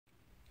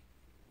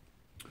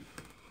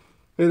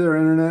Hey there,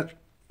 Internet.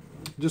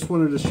 Just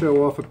wanted to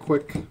show off a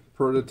quick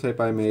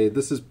prototype I made.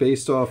 This is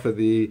based off of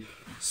the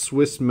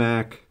Swiss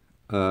Mac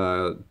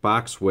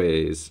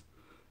boxways,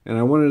 and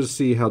I wanted to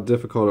see how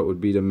difficult it would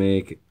be to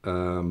make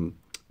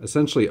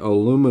essentially an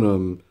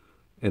aluminum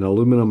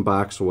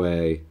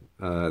boxway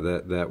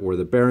that where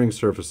the bearing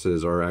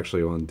surfaces are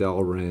actually on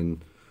Delrin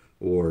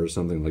or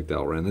something like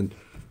Delrin.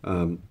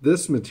 And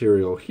this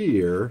material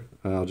here,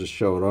 I'll just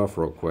show it off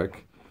real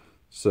quick.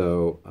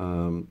 So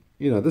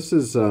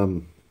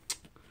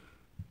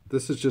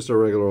this is just a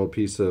regular old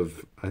piece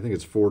of, I think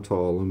it's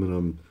Fortol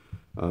aluminum.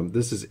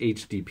 This is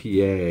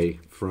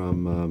HDPA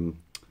from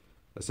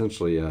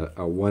essentially a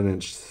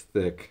 1-inch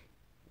thick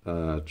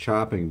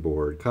cutting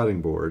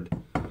board.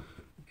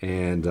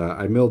 And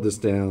I milled this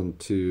down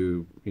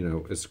to,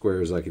 as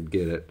square as I could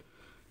get it.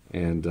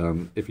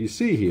 And if you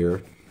see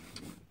here,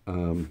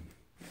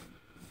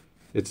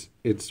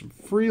 it's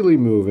freely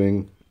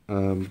moving,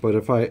 but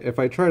if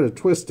I try to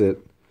twist it,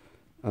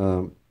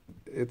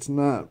 it's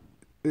not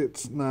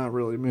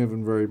really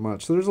moving very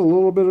much. So there's a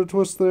little bit of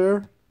twist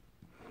there,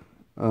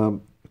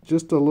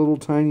 just a little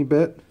tiny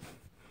bit,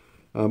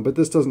 but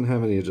this doesn't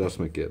have any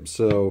adjustment gibs.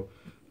 So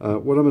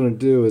what I'm going to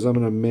do is I'm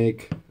going to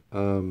make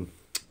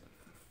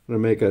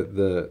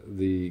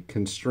the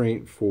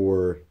constraint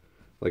for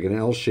like an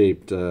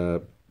L-shaped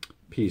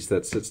piece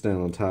that sits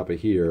down on top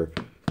of here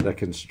that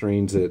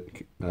constrains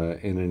it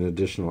in an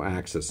additional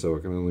axis, so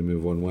it can only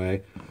move one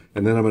way.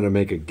 And then I'm going to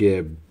make a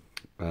gib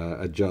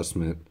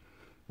adjustment.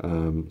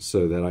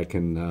 So that I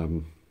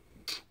can,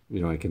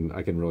 I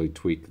can really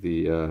tweak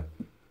the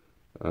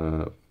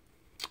how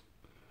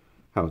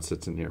it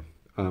sits in here.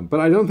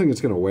 But I don't think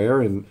it's going to wear.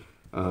 And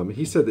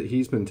he said that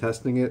he's been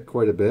testing it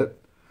quite a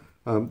bit.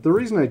 The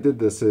reason I did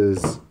this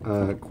is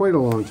quite a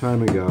long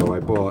time ago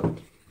I bought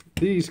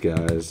these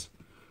guys,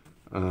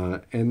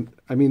 and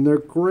I mean they're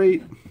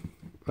great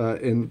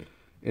in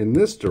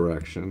this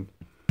direction,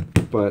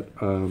 but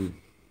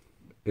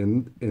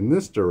in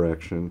this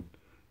direction,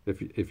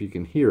 if you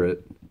can hear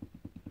it,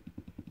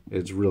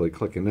 it's really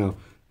clicking. Now,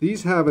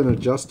 these have an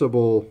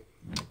adjustable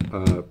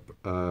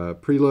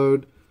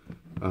preload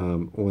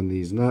on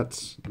these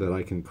nuts that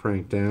I can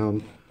crank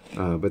down,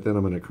 but then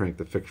I'm going to crank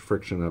the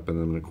friction up, and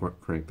then I'm going to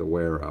crank the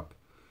wear up.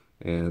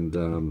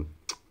 And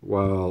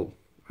while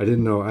I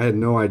didn't know, I had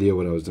no idea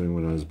what I was doing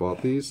when I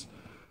bought these,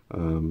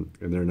 and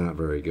they're not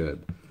very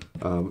good.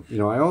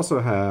 I also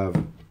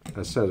have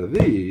a set of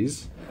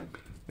these,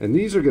 and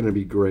these are going to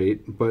be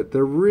great, but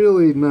they're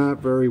really not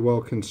very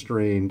well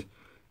constrained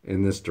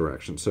in this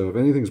direction. So if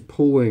anything's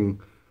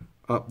pulling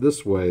up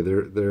this way,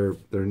 they're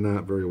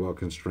not very well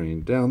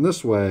constrained. Down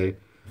this way,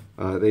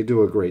 they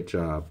do a great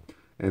job.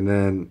 And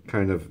then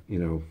kind of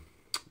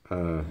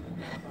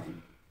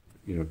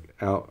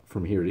out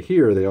from here to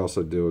here, they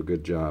also do a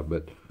good job.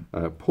 But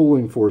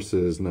pulling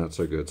forces not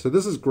so good. So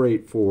this is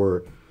great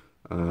for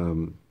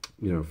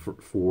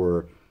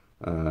for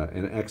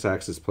an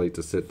X-axis plate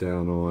to sit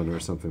down on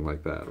or something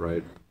like that,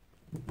 right?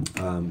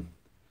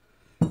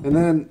 And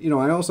then,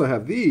 I also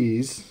have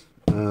these,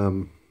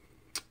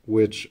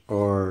 which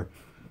are,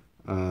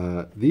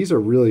 these are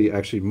really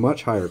actually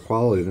much higher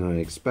quality than I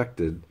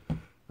expected.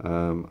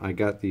 I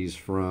got these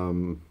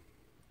from,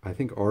 I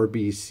think,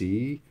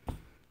 RBC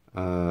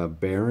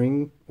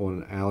bearing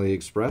on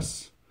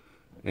AliExpress.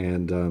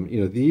 And,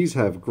 these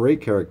have great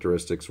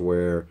characteristics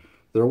where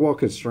they're well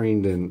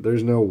constrained and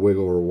there's no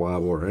wiggle or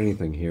wobble or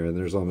anything here, and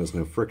there's almost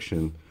no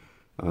friction.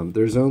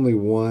 There's only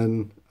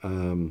one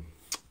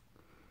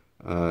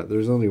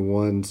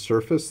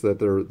surface that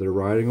they're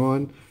riding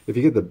on. If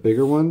you get the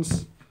bigger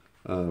ones,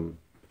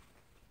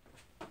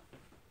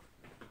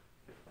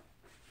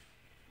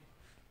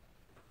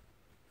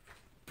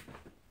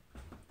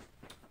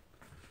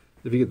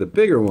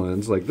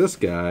 like this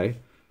guy,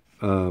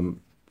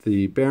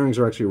 the bearings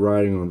are actually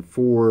riding on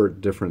 4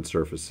 different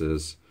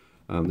surfaces.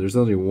 There's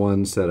only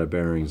one set of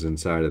bearings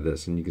inside of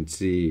this, and you can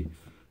see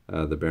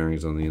the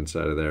bearings on the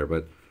inside of there.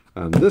 But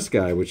this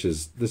guy, this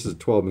is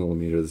 12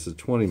 millimeter, this is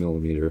 20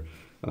 millimeter.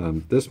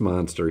 This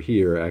monster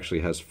here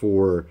actually has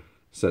 4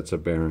 sets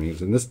of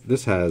bearings, and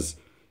this has,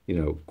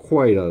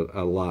 quite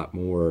a lot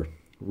more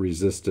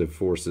resistive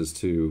forces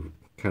to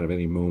kind of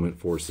any moment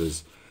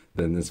forces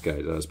than this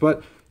guy does.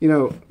 But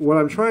what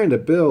I'm trying to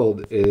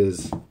build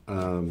is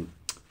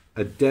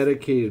a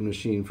dedicated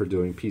machine for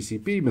doing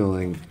PCB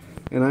milling.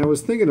 And I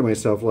was thinking to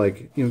myself,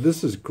 like,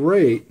 this is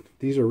great.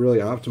 These are really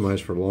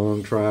optimized for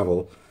long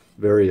travel,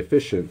 very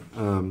efficient.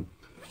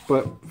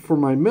 But for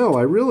my mill,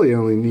 I really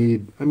only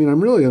need,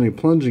 I'm really only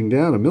plunging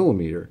down 1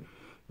 millimeter.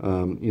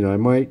 I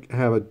might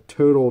have a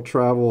total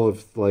travel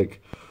of like,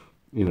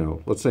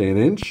 let's say 1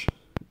 inch.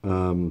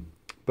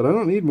 But I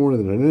don't need more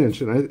than 1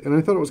 inch. And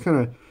I thought it was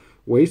kind of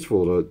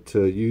wasteful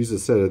to use a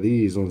set of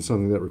these on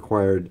something that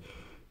required,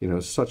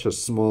 such a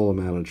small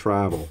amount of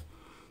travel.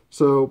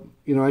 So,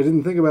 I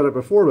didn't think about it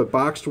before, but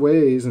boxed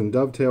ways and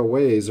dovetail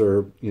ways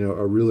are,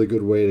 a really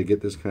good way to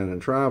get this kind of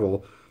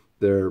travel.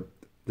 They're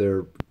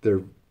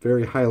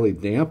very highly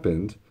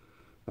dampened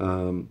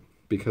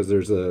because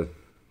there's a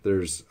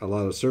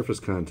lot of surface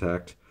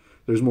contact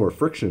there's more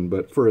friction.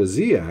 But for a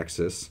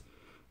Z-axis,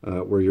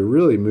 where you're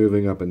really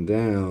moving up and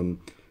down,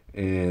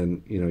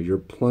 and you're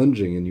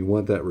plunging, and you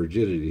want that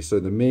rigidity. So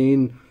the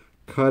main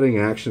cutting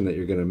action that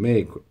you're going to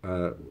make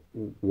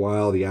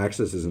while the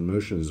axis is in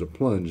motion is a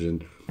plunge,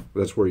 and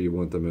that's where you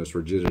want the most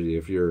rigidity.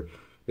 If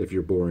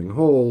you're boring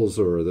holes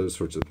or those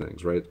sorts of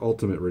things, right?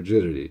 Ultimate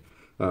rigidity.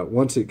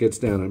 Once it gets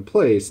down in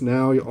place,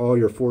 now all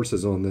your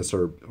forces on this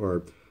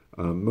are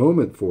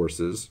moment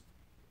forces,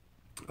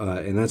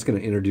 and that's going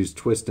to introduce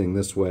twisting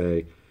this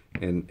way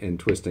and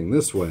twisting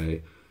this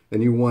way,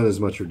 and you want as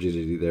much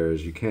rigidity there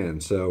as you can.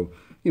 So,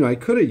 I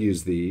could have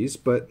used these,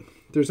 but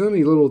there's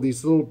only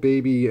these little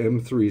baby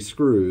M3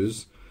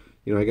 screws.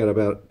 I got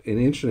about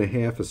 1.5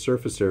 inches of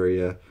surface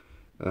area,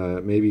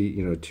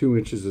 maybe 2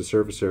 inches of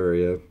surface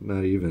area,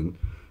 not even,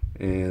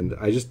 and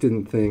I just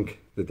didn't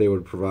think that they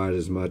would provide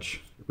as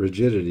much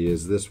rigidity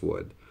as this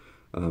would.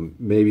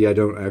 Maybe I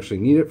don't actually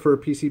need it for a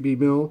PCB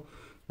mill,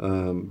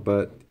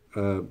 but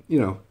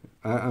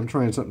I'm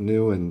trying something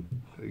new and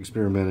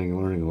experimenting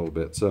and learning a little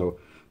bit. So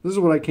this is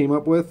what I came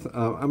up with.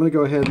 I'm going to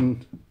go ahead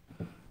and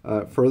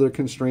further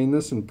constrain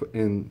this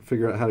and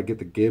figure out how to get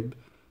the gib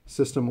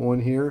system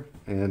on here.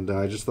 And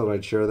I just thought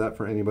I'd share that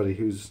for anybody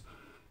who's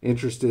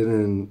interested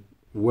in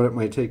what it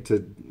might take to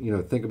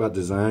think about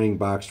designing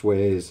boxed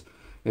ways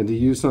and to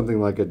use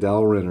something like a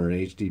Delrin or an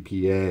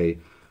HDPA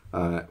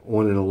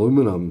on an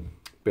aluminum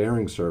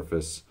bearing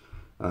surface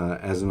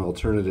as an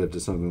alternative to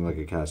something like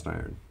a cast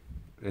iron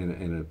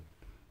and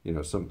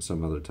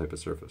some other type of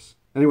surface.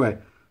 Anyway,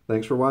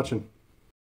 thanks for watching.